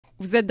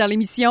Vous êtes dans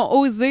l'émission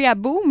Oser à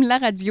Boom, la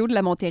radio de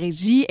la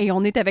Montérégie, et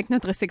on est avec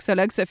notre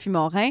sexologue Sophie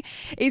Morin.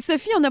 Et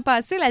Sophie, on a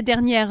passé la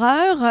dernière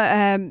heure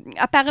à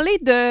parler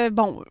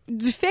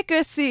du fait que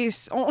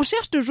on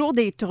cherche toujours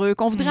des trucs,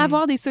 on voudrait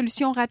avoir des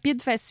solutions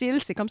rapides,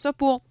 faciles, c'est comme ça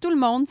pour tout le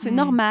monde, c'est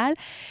normal.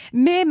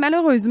 Mais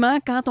malheureusement,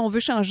 quand on veut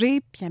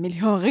changer puis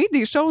améliorer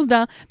des choses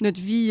dans notre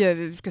vie,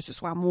 que ce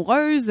soit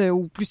amoureuse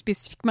ou plus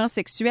spécifiquement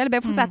sexuelle,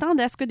 il faut s'attendre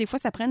à ce que des fois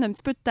ça prenne un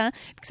petit peu de temps,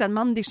 puis que ça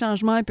demande des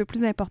changements un peu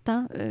plus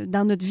importants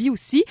dans notre vie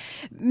aussi.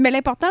 Mais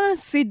l'important,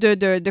 c'est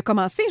de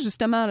commencer,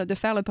 justement, là, de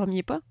faire le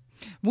premier pas.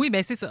 Oui,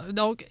 bien c'est ça.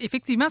 Donc,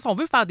 effectivement, si on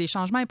veut faire des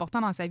changements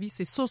importants dans sa vie,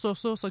 c'est sûr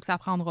que ça ne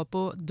prendra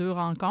pas 2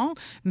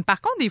 rencontres. Mais par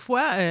contre, des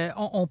fois,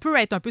 on peut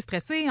être un peu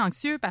stressé,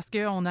 anxieux, parce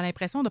qu'on a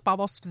l'impression de ne pas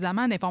avoir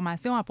suffisamment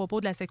d'informations à propos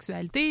de la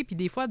sexualité. Puis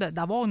des fois,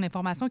 d'avoir une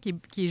information qui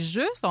est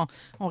juste,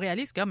 on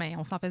réalise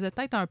qu'on s'en faisait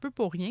peut-être un peu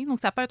pour rien. Donc,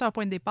 ça peut être un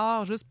point de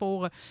départ juste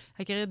pour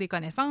acquérir des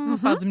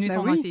connaissances, faire diminuer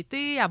son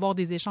anxiété, avoir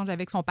des échanges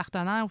avec son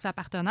partenaire ou sa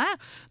partenaire.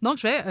 Donc,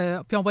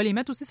 puis on va les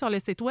mettre aussi sur le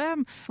site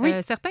web.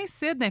 Certains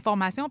sites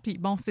d'information, puis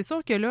bon, c'est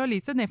sûr que là, les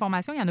sites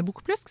d'information, il y en a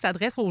beaucoup plus qui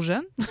s'adressent aux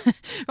jeunes.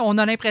 On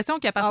a l'impression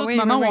qu'à partir du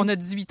moment où on a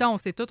 18 ans, on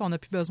sait tout, on n'a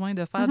plus besoin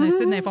de faire de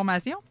sites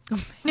d'information.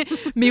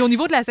 Mais au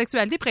niveau de la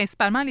sexualité,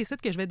 principalement, les sites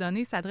que je vais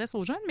donner s'adressent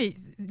aux jeunes, mais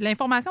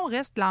l'information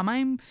reste la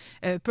même,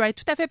 peut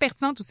être tout à fait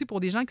pertinente aussi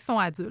pour des gens qui sont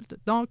adultes.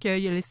 Donc, il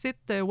y a le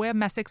site web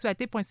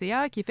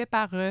masexualité.ca qui est fait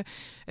par,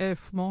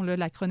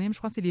 l'acronyme, je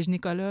crois que c'est les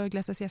gynécologues,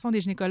 l'Association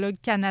des gynécologues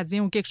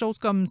canadiens ou quelque chose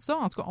comme ça.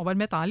 En tout cas, on va le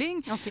mettre en ligne.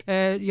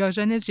 Okay. Il y a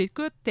Jeunesse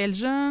J'écoute, Tel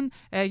Jeune.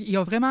 Il y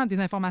a vraiment des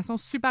informations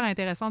super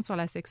intéressantes sur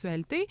la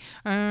sexualité.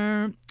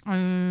 Un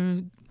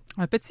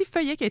petit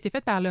feuillet qui a été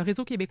fait par le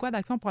Réseau québécois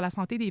d'action pour la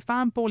santé des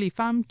femmes pour les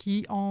femmes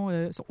qui ont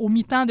au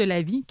mi-temps de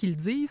la vie, qu'ils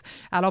disent.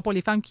 Alors, pour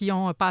les femmes qui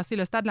ont passé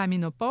le stade de la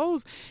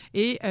ménopause.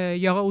 Et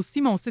il y aura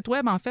aussi mon site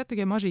web, en fait,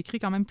 que moi, j'ai écrit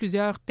quand même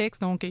plusieurs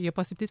textes. Donc, il y a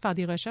possibilité de faire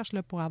des recherches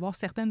là, pour avoir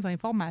certaines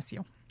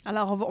informations.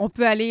 Alors, on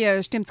peut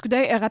aller jeter un petit coup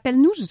d'œil.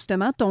 Rappelle-nous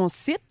justement ton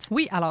site.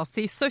 Oui, alors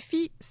c'est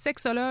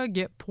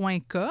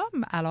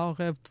sophiesexologue.com. Alors,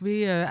 vous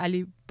pouvez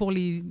aller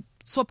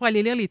soit pour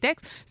aller lire les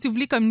textes. Si vous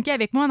voulez communiquer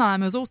avec moi dans la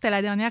mesure où c'était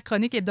la dernière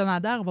chronique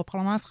hebdomadaire, on va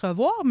probablement se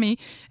revoir, mais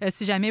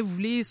si jamais vous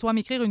voulez soit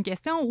m'écrire une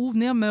question ou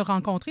venir me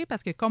rencontrer,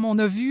 parce que comme on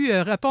a vu,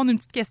 répondre une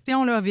petite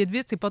question là,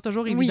 vite, c'est pas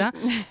toujours évident.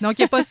 Oui. Donc,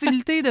 il y a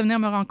possibilité de venir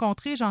me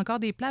rencontrer. J'ai encore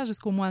des places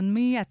jusqu'au mois de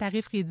mai à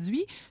tarif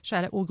réduit. Je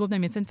suis au groupe de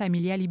médecine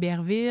familiale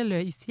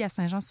Iberville, ici à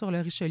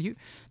Saint-Jean-sur-le-Richelieu.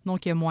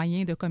 Donc, il y a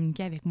moyen de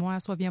communiquer avec moi,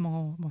 soit via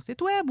mon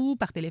site web ou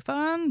par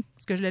téléphone.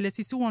 Parce que je le laisse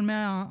ici où on le met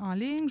en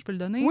ligne. Je peux le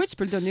donner? Oui, tu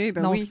peux le donner.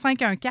 Donc,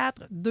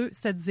 514-270-0419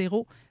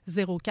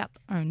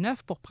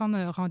 pour prendre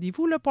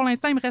rendez-vous. Là, pour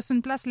l'instant, il me reste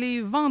une place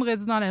les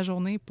vendredis dans la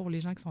journée pour les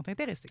gens qui sont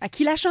intéressés. À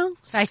qui la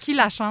chance? À qui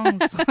la chance?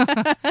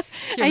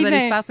 Que vous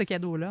allez faire ce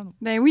cadeau-là.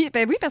 Ben oui,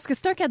 parce que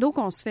c'est un cadeau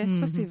qu'on se fait.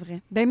 Ça, c'est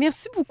vrai. Ben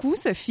merci beaucoup,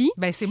 Sophie.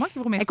 Ben c'est moi qui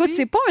vous remercie. Écoute,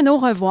 c'est pas un au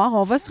revoir.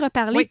 On va se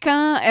reparler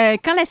quand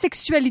la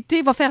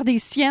sexualité va faire des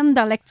siennes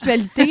dans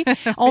l'actualité.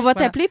 On va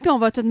t'appeler puis on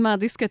va te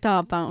demander ce que tu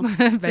en penses.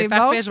 C'est parfait,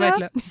 bon, ça? Je vais être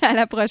là. À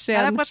la prochaine.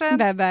 À la prochaine.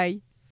 Bye-bye.